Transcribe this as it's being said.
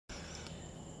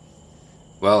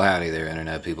Well, howdy there,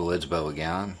 Internet people. It's Beau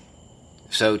again.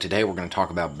 So, today we're going to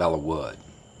talk about Bella Wood.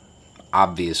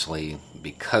 Obviously,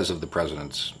 because of the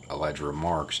president's alleged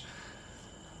remarks,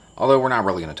 although we're not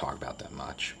really going to talk about that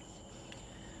much.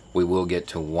 We will get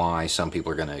to why some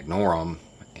people are going to ignore them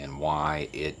and why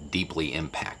it deeply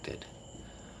impacted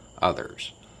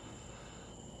others.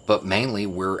 But mainly,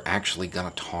 we're actually going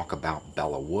to talk about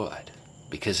Bella Wood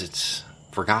because it's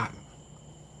forgotten.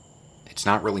 It's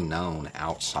not really known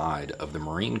outside of the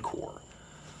Marine Corps.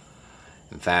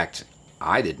 In fact,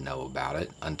 I didn't know about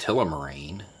it until a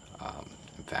Marine,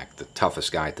 in fact, the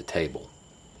toughest guy at the table,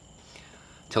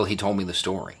 till he told me the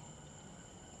story,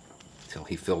 till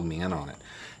he filled me in on it.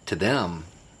 To them,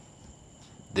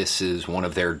 this is one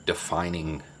of their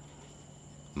defining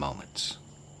moments.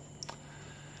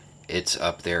 It's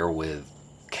up there with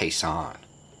Khe Sanh,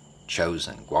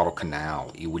 Chosin,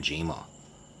 Guadalcanal, Iwo Jima.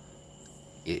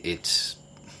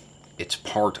 It's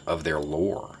part of their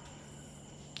lore,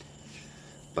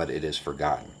 but it is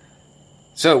forgotten.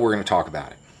 So we're going to talk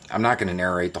about it. I'm not going to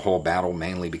narrate the whole battle,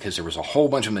 mainly because there was a whole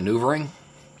bunch of maneuvering,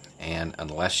 and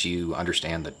unless you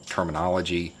understand the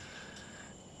terminology,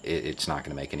 it's not going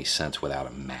to make any sense without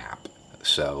a map.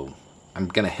 So I'm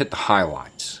going to hit the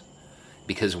highlights,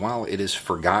 because while it is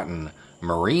forgotten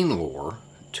Marine lore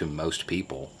to most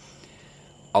people,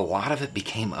 a lot of it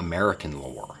became American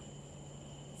lore.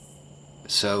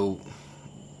 So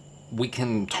we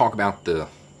can talk about the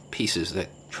pieces that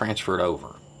transferred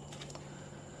over.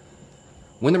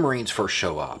 When the Marines first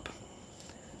show up,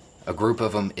 a group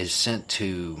of them is sent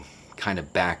to kind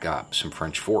of back up some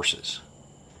French forces.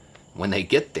 When they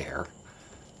get there,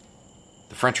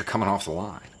 the French are coming off the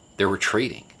line. They're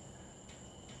retreating.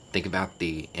 Think about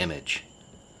the image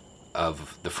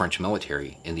of the French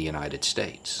military in the United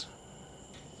States.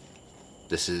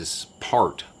 This is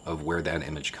part of where that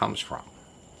image comes from.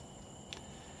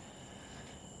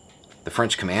 The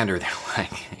French commander, they're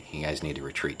like, you guys need to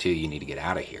retreat too. You need to get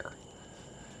out of here.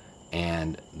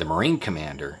 And the Marine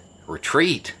commander,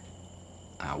 retreat.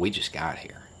 We just got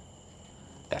here.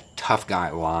 That tough guy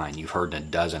line you've heard in a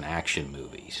dozen action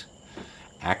movies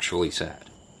actually said.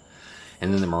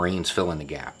 And then the Marines fill in the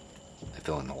gap. They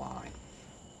fill in the line.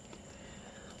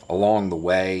 Along the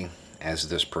way, as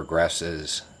this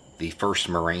progresses, the first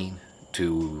Marine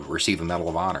to receive a Medal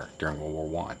of Honor during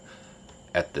World War I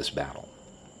at this battle.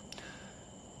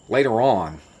 Later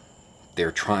on,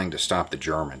 they're trying to stop the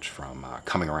Germans from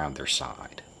coming around their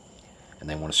side, and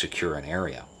they want to secure an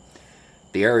area.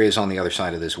 The area is on the other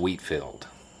side of this wheat field,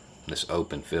 this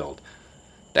open field.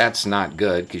 That's not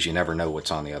good because you never know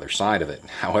what's on the other side of it.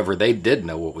 However, they did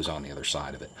know what was on the other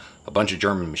side of it. A bunch of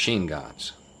German machine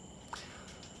guns.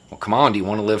 Well, come on, do you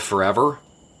want to live forever?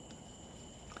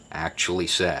 Actually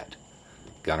said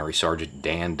Gunnery Sergeant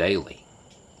Dan Daly.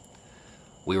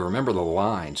 We remember the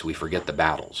lines, we forget the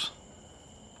battles.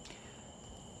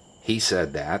 He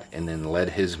said that and then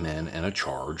led his men in a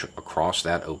charge across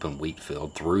that open wheat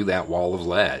field through that wall of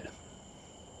lead.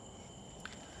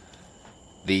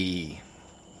 The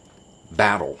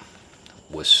battle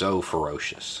was so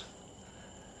ferocious,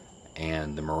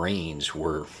 and the Marines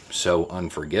were so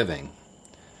unforgiving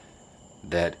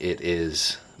that it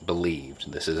is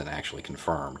believed, this isn't actually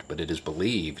confirmed, but it is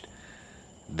believed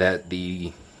that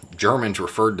the Germans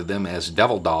referred to them as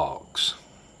devil dogs,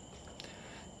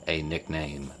 a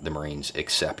nickname the Marines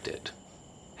accepted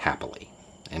happily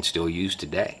and still use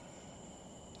today.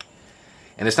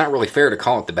 And it's not really fair to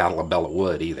call it the Battle of Bella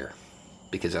Wood either,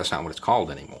 because that's not what it's called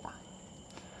anymore.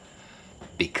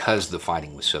 Because the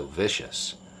fighting was so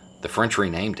vicious, the French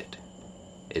renamed it.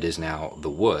 It is now the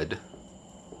Wood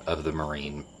of the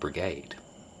Marine Brigade.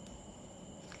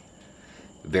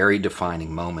 Very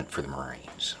defining moment for the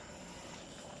Marines.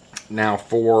 Now,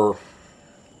 for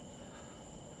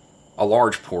a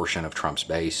large portion of Trump's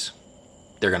base,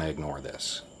 they're going to ignore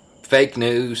this. Fake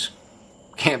news,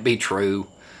 can't be true.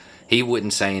 He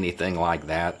wouldn't say anything like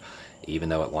that, even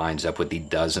though it lines up with the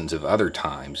dozens of other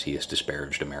times he has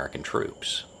disparaged American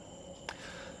troops.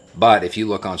 But if you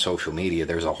look on social media,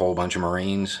 there's a whole bunch of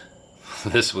Marines.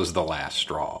 This was the last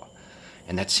straw.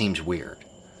 And that seems weird,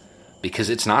 because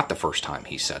it's not the first time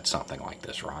he said something like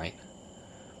this, right?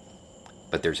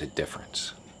 But there's a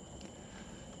difference.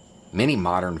 Many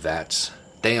modern vets,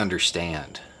 they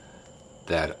understand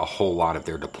that a whole lot of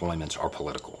their deployments are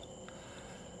political.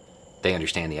 They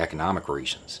understand the economic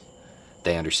reasons.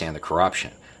 They understand the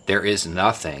corruption. There is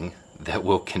nothing that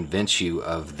will convince you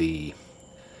of the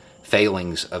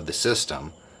failings of the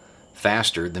system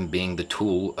faster than being the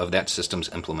tool of that system's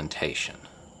implementation.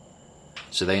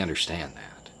 So they understand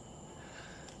that.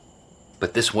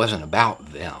 But this wasn't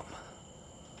about them.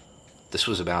 This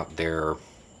was about their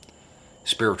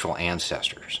spiritual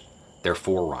ancestors, their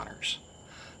forerunners,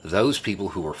 those people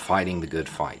who were fighting the good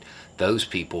fight, those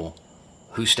people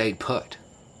who stayed put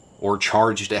or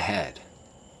charged ahead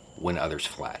when others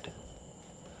fled.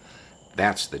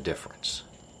 That's the difference.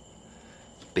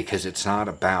 Because it's not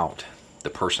about the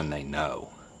person they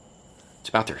know. It's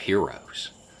about their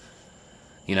heroes.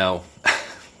 You know,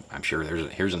 I'm sure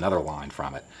here's another line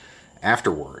from it.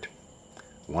 Afterward,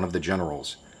 one of the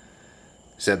generals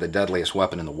said the deadliest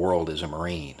weapon in the world is a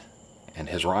Marine and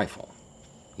his rifle.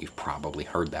 You've probably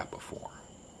heard that before.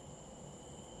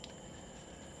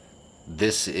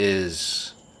 This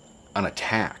is an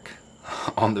attack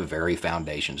on the very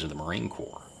foundations of the Marine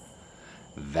Corps.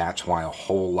 That's why a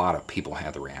whole lot of people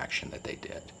had the reaction that they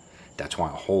did. That's why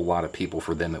a whole lot of people,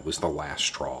 for them, it was the last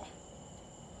straw.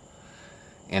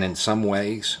 And in some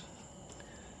ways,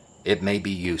 it may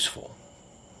be useful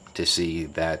to see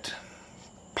that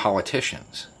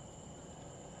politicians,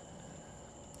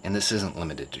 and this isn't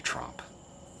limited to Trump,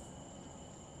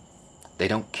 they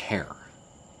don't care.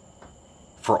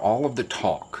 For all of the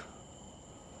talk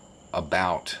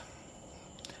about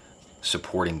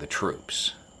supporting the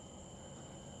troops,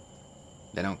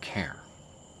 they don't care.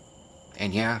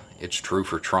 And yeah, it's true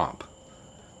for Trump,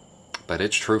 but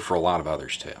it's true for a lot of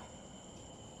others too.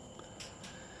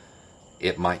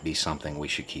 It might be something we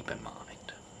should keep in mind.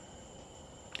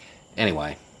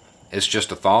 Anyway, it's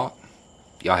just a thought.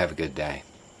 Y'all have a good day.